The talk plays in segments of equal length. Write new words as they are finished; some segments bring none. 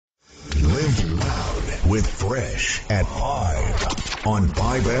with Fresh at 5 on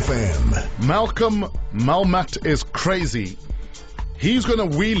 5 FM. Malcolm Mammet is crazy. He's going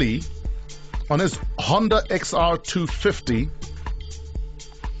to wheelie on his Honda XR 250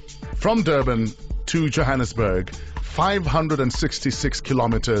 from Durban to Johannesburg, 566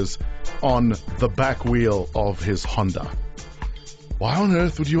 kilometers on the back wheel of his Honda. Why on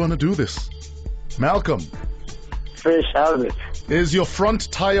earth would you want to do this? Malcolm. Fresh, how's it? Is your front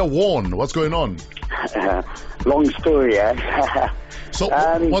tire worn? What's going on? Long story, eh? So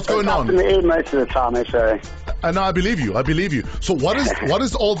what's going on? Up in the air most of the time, so. And I believe you. So what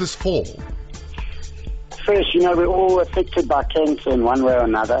is all this for? First, we're all affected by cancer in one way or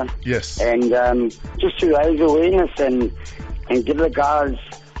another. Yes. And just to raise awareness and give the guys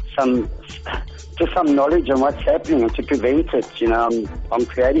some knowledge on what's happening and to prevent it. I'm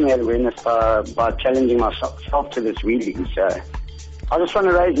creating that awareness by challenging myself to this wheelie. So I just want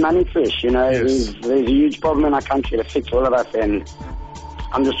to raise money first. Yes. There's a huge problem in our country that affects all of us, and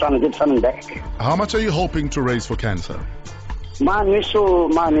I'm just trying to get something back. How much are you hoping to raise for cancer? My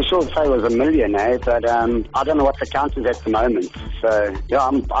initial say was $1 million, but I don't know what the count is at the moment. So yeah,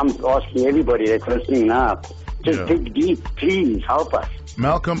 I'm asking everybody that's listening now, just dig deep, please help us.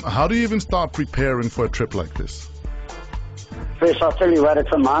 Malcolm, how do you even start preparing for a trip like this? First, I'll tell you what, it's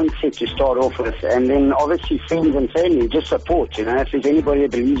a mindset to start off with, and then obviously friends and family, just support. If there's anybody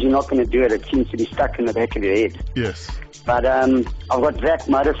that believes you're not going to do it, it seems to be stuck in the back of your head. Yes. But I've got Zach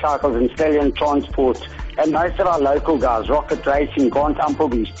Motorcycles and Stallion Transport, and most of our local guys, Rocket Racing, Grant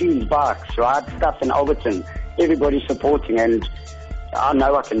Umpleby, Steve's Bikes, Ride Stuff in Alberton, everybody's supporting, and I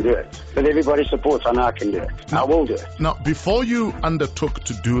know I can do it. With everybody supports, I know I can do it. I will do it. Now, before you undertook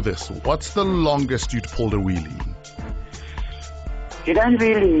to do this, what's the longest you'd pulled a wheelie? You don't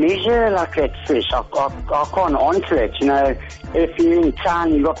really measure like that, Fish. I can't answer it. If you're in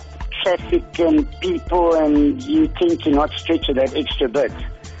town, you've got traffic and people, and you think you're not stretching that extra bit.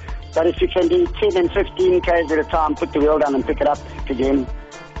 But if you can do 10 and 15 k's at a time, put the wheel down and pick it up again,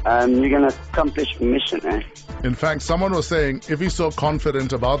 you're going to accomplish your mission, eh? In fact, someone was saying, if he's so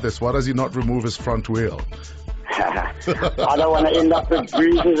confident about this, why does he not remove his front wheel? I don't want to end up with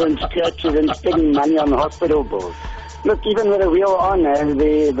bruises and scratches and spending money on hospital bills. Look, even with a wheel on,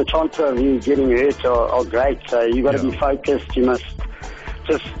 the chances of you getting hurt are great. So you've got to be focused. You must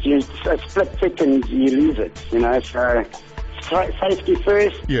just a split second, you lose it. So safety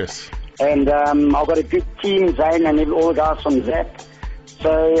first. Yes. And I've got a good team, Zane and all the guys from Zap.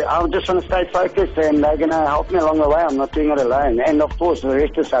 So I just want to stay focused, and they're going to help me along the way. I'm not doing it alone. And of course, the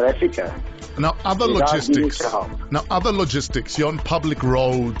rest of South Africa. Now, other logistics. You're on public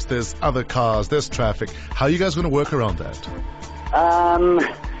roads. There's other cars. There's traffic. How are you guys going to work around that?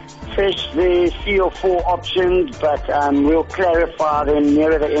 Fish, there's 3 or 4 options, but we'll clarify them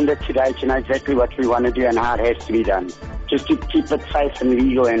nearer the end of today to know exactly what we want to do and how it has to be done, just to keep it safe and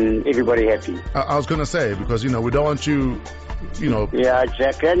legal and everybody happy. I was going to say, because, we don't want you, Yeah,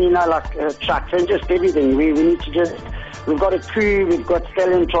 exactly. And, trucks and just everything. We need to we've got a crew, we've got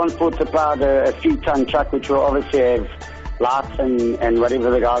Stallion Transport supplied a 3-ton truck, which will obviously have lights and whatever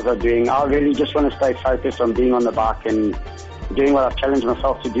the guys are doing. I really just want to stay focused on being on the bike and doing what I've challenged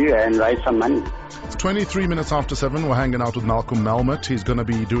myself to do and raise some money. It's 23 minutes after 7. We're hanging out with Malcolm Mammet. He's going to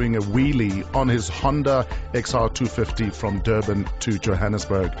be doing a wheelie on his Honda XR 250 from Durban to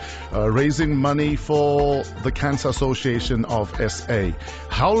Johannesburg, raising money for the Cancer Association of SA.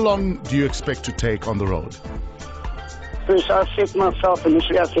 How long do you expect to take on the road? First,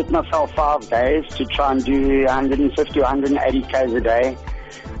 initially I set myself 5 days to try and do 150 or 180 k's a day.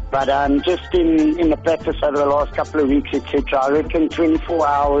 But just in the practice over the last couple of weeks, etc., I reckon 24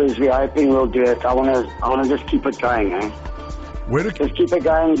 hours, we're hoping we'll do it. I want to just keep it going, eh? Just keep it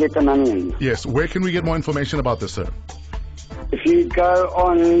going and get the money in. Yes. Where can we get more information about this, sir? If you go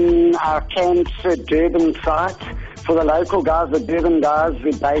on our CANSA Durban site, for the local guys, the Durban guys,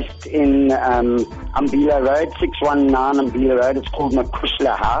 we're based in Umbila Road, 619 Umbila Road. It's called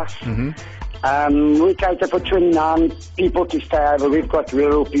Makushla House. Mm-hmm. We cater for 29 people to stay over. We've got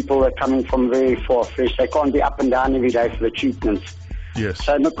rural people that are coming from very far, Fresh. They can't be up and down every day for the treatments. Yes.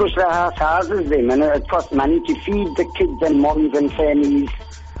 So Makushla House houses them, and it costs money to feed the kids and moms and families.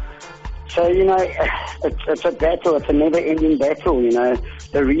 So, it's a battle. It's a never-ending battle,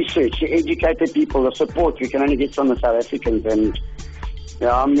 the research, the educated people, the support we can only get from the South Africans. And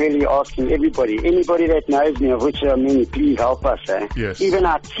I'm really asking anybody that knows me, of which there are many, please help us. Eh? Yes. Even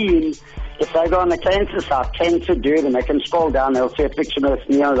our team, if they go on the cancer site, Cancer Durban, they can scroll down, they'll see a picture of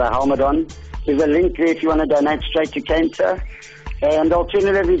me with a helmet on. There's a link there if you want to donate straight to cancer. And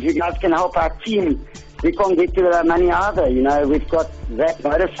alternatively, if you guys can help our team, we can't get to that money either. We've got that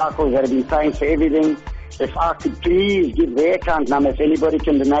motorcycles that have been paying for everything. if I could please give their account number, if anybody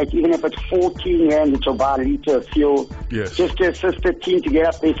can donate, even if it's 14 rand, which will buy a litre of fuel, Yes. just to assist the team to get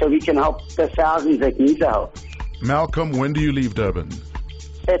up there so we can help the thousands that need the help. Malcolm, when do you leave Durban?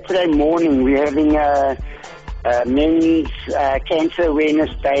 Saturday morning, we're having a men's cancer awareness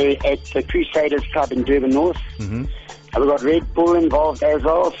day at the Crusaders Club in Durban North. Mm-hmm. We've got Red Bull involved as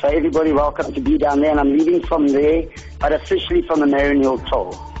well, so everybody welcome to be down there, and I'm leaving from there, but officially from the Marion Hill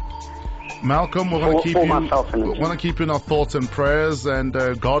Toll. Malcolm, we're going to keep you in our thoughts and prayers, and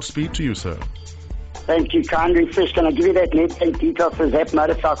Godspeed to you, sir. Thank you, kindly. Fish, can I give you that Nedbank details for Zap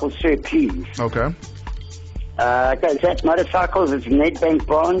Motorcycles, sir, please? Okay. Okay, Zap Motorcycles, it's Nedbank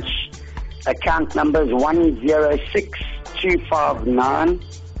branch. Account number is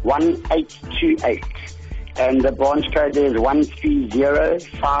 106-259-1828. And the branch code there is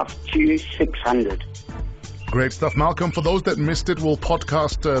 130-52600. Great stuff, Malcolm. For those that missed it, we'll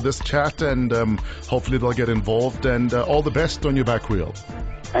podcast this chat, and hopefully they'll get involved. And all the best on your back wheel.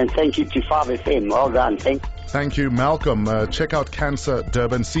 And thank you to 5FM. Well done. Thank you, Malcolm. Check out CANSA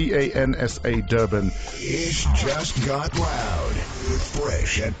Durban, CANSA Durban. It's just got loud.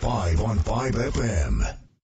 Fresh at 5 on 5FM.